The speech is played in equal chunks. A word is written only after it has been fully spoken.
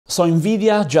So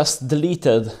Nvidia just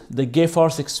deleted the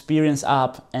GeForce Experience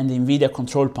app and the Nvidia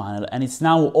control panel, and it's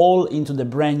now all into the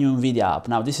brand new Nvidia app.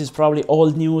 Now this is probably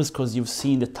old news because you've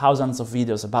seen the thousands of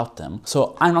videos about them.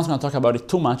 So I'm not going to talk about it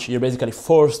too much. You're basically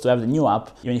forced to have the new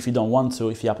app, even if you don't want to,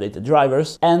 if you update the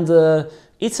drivers. And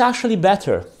it's actually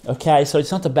better, okay? So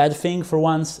it's not a bad thing for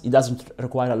once. It doesn't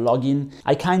require a login.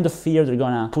 I kind of fear they're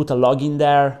gonna put a login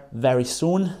there very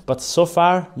soon, but so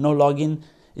far, no login.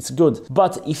 It's good.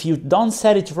 But if you don't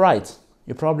set it right,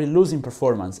 you're probably losing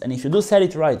performance. And if you do set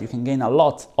it right, you can gain a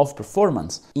lot of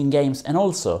performance in games. And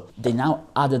also, they now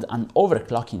added an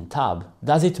overclocking tab.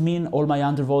 Does it mean all my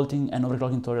undervolting and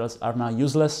overclocking tutorials are now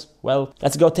useless? Well,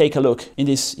 let's go take a look in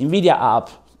this Nvidia app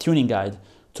tuning guide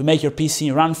to make your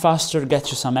PC run faster,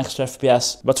 get you some extra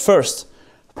FPS. But first,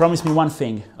 promise me one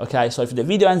thing, okay? So if the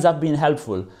video ends up being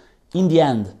helpful, in the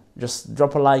end, just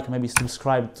drop a like, maybe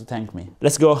subscribe to thank me.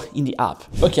 Let's go in the app.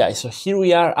 Okay, so here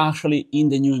we are actually in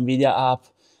the new Nvidia app.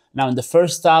 Now in the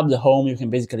first tab, the home, you can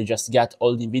basically just get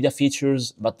all the Nvidia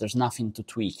features, but there's nothing to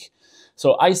tweak.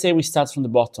 So I say we start from the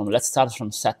bottom. Let's start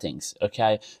from settings,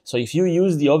 okay? So if you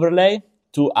use the overlay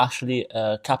to actually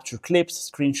capture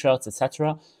clips, screenshots,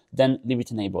 etc., then leave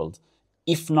it enabled.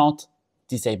 If not,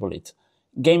 disable it.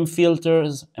 Game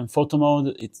filters and photo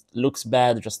mode, it looks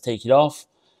bad, just take it off.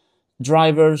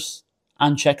 Drivers,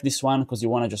 uncheck this one because you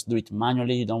want to just do it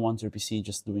manually. You don't want your PC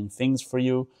just doing things for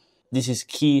you. This is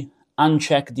key.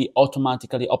 Uncheck the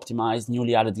automatically optimized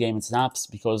newly added games and apps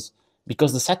because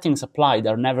the settings applied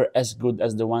are never as good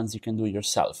as the ones you can do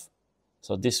yourself.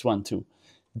 So this one too.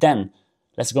 Then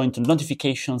let's go into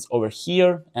notifications over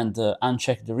here and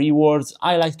uncheck the rewards.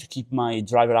 I like to keep my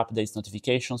driver updates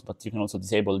notifications, but you can also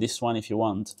disable this one if you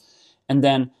want. And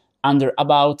then under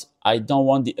about, I don't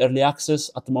want the early access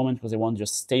at the moment because I want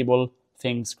just stable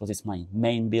things because it's my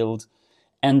main build.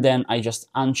 And then I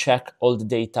just uncheck all the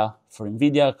data for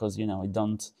Nvidia because, you know, I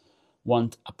don't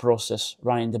want a process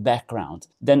running in the background.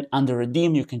 Then under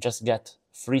redeem, you can just get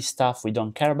free stuff. We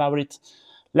don't care about it.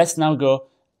 Let's now go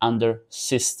under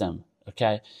system.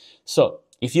 Okay, so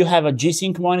if you have a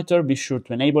G-Sync monitor, be sure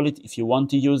to enable it if you want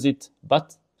to use it.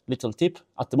 But little tip,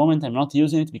 at the moment I'm not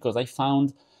using it because I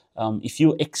found if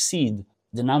you exceed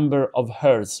the number of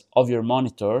hertz of your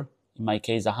monitor, in my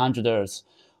case 100 hertz,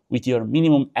 with your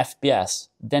minimum FPS,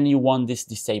 then you want this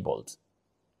disabled.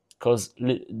 Because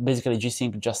basically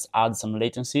G-Sync just adds some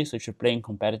latency, so if you're playing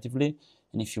competitively,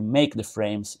 and if you make the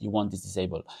frames, you want this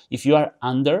disabled. If you are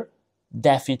under,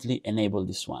 definitely enable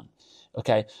this one.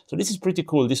 Okay, so this is pretty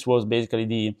cool. This was basically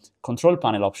the control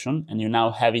panel option, and you now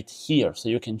have it here. So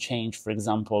you can change, for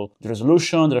example, the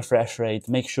resolution, the refresh rate,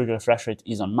 make sure the refresh rate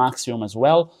is on maximum as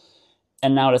well.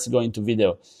 And now let's go into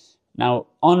video. Now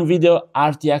on video,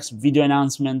 RTX video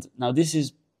enhancement. Now this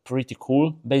is pretty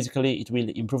cool. Basically, it will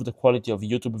improve the quality of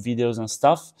YouTube videos and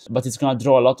stuff, but it's gonna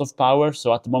draw a lot of power.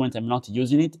 So at the moment I'm not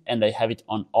using it and I have it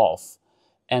on off.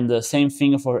 And the same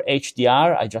thing for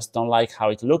HDR. I just don't like how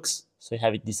it looks. So you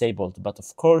have it disabled. But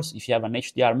of course, if you have an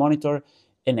HDR monitor,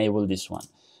 enable this one.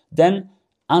 Then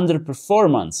under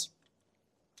performance,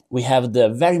 we have the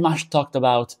very much talked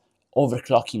about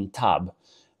overclocking tab,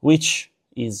 which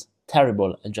is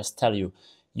terrible. I'll just tell you,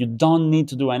 you don't need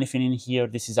to do anything in here.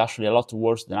 This is actually a lot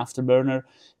worse than Afterburner.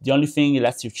 The only thing it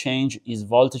lets you change is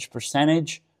voltage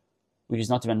percentage, which is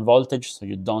not even voltage, so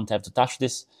you don't have to touch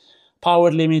this.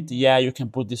 Power limit, yeah, you can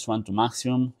put this one to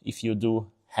maximum if you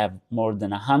do have more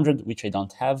than 100, which I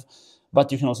don't have,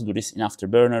 but you can also do this in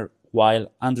Afterburner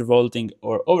while undervolting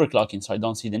or overclocking, so I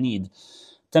don't see the need.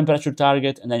 Temperature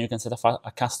target, and then you can set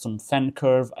a custom fan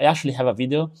curve. I actually have a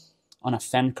video on a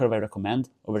fan curve I recommend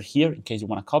over here in case you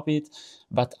want to copy it,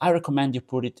 but I recommend you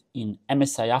put it in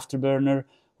MSI Afterburner,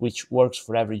 which works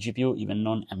for every GPU, even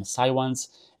non-MSI ones,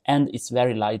 and it's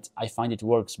very light. I find it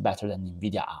works better than the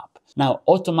Nvidia app. Now,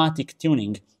 automatic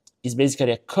tuning is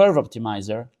basically a curve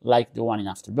optimizer like the one in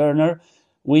Afterburner,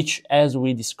 which, as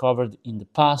we discovered in the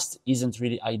past, isn't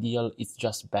really ideal. It's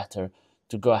just better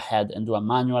to go ahead and do a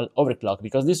manual overclock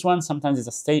because this one sometimes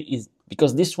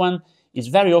is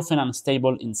very often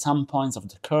unstable in some points of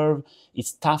the curve.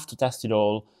 It's tough to test it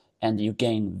all, and you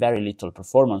gain very little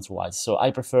performance-wise. So I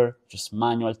prefer just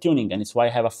manual tuning, and it's why I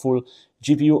have a full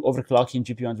GPU overclocking,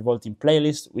 GPU undervolting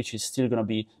playlist, which is still going to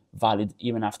be valid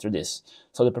even after this.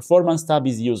 So the performance tab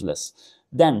is useless.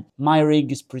 Then my rig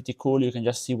is pretty cool. You can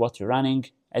just see what you're running.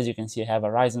 As you can see, I have a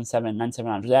Ryzen 7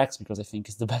 9700X because I think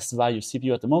it's the best value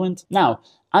CPU at the moment. Now,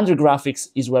 under graphics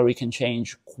is where we can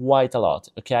change quite a lot,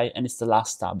 okay? And it's the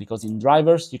last tab because in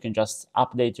drivers, you can just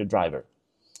update your driver.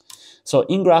 So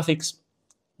in graphics,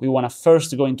 we want to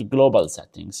first go into global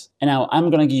settings. And now I'm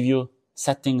going to give you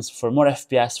settings for more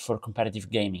FPS for competitive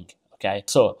gaming, okay?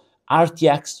 So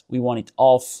RTX, we want it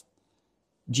off.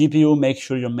 GPU, make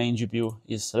sure your main GPU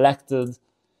is selected.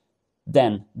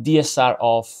 Then DSR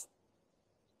off,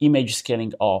 image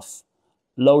scaling off,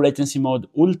 low latency mode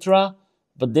ultra,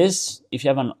 but this, if you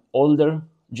have an older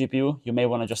GPU, you may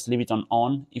want to just leave it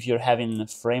on. If you're having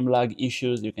frame lag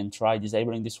issues, you can try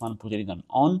disabling this one, put it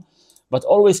on, but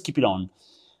always keep it on.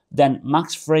 Then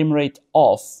max frame rate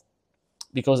off,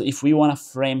 because if we want to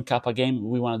frame cap a game,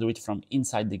 we want to do it from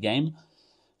inside the game.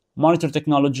 Monitor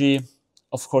technology,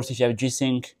 of course, if you have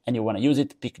G-Sync and you want to use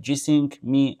it, pick G-Sync.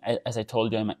 Me, as I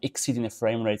told you, I'm exceeding the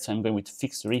frame rate, so I'm going with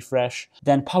fixed refresh.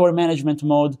 Then power management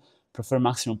mode, prefer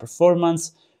maximum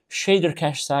performance. Shader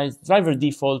cache size, driver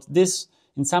default. This,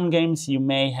 in some games, you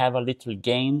may have a little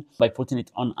gain by putting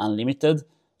it on unlimited,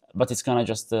 but it's gonna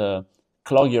just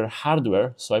clog your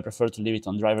hardware, so I prefer to leave it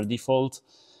on driver default.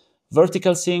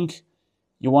 Vertical sync,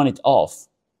 you want it off,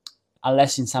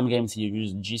 unless in some games you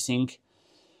use G-Sync.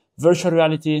 Virtual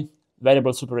reality,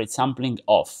 variable super rate sampling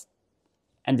off.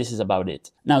 And this is about it.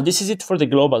 Now, this is it for the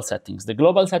global settings. The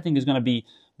global setting is gonna be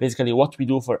basically what we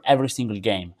do for every single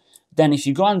game. Then if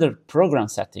you go under program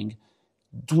setting,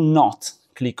 do not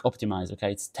click optimize,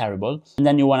 okay? It's terrible. And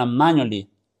then you wanna manually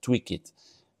tweak it.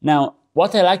 Now,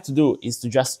 what I like to do is to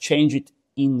just change it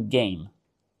in game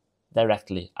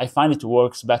directly. I find it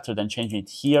works better than changing it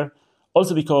here.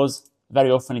 Also because very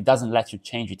often it doesn't let you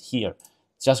change it here.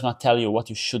 It's just gonna tell you what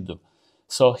you should do.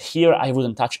 So here I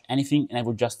wouldn't touch anything and I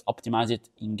would just optimize it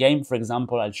in game. For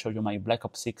example, I'll show you my Black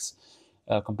Ops 6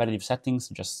 competitive settings.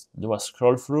 Just do a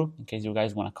scroll through in case you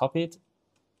guys wanna copy it.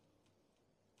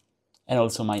 And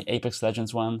also my Apex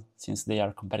Legends one, since they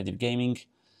are competitive gaming.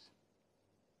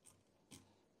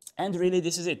 And really,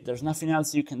 this is it. There's nothing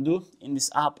else you can do in this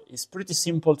app. It's pretty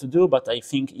simple to do, but I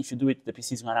think if you do it, the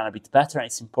PC is going to run a bit better, and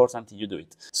it's important that you do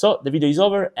it. So the video is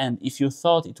over, and if you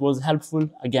thought it was helpful,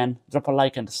 again, drop a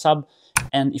like and a sub.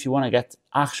 And if you want to get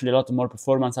actually a lot more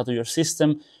performance out of your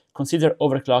system, consider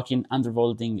overclocking,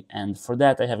 undervolting, and for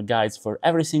that, I have guides for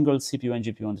every single CPU and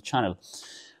GPU on the channel.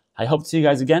 I hope to see you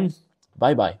guys again.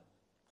 Bye-bye.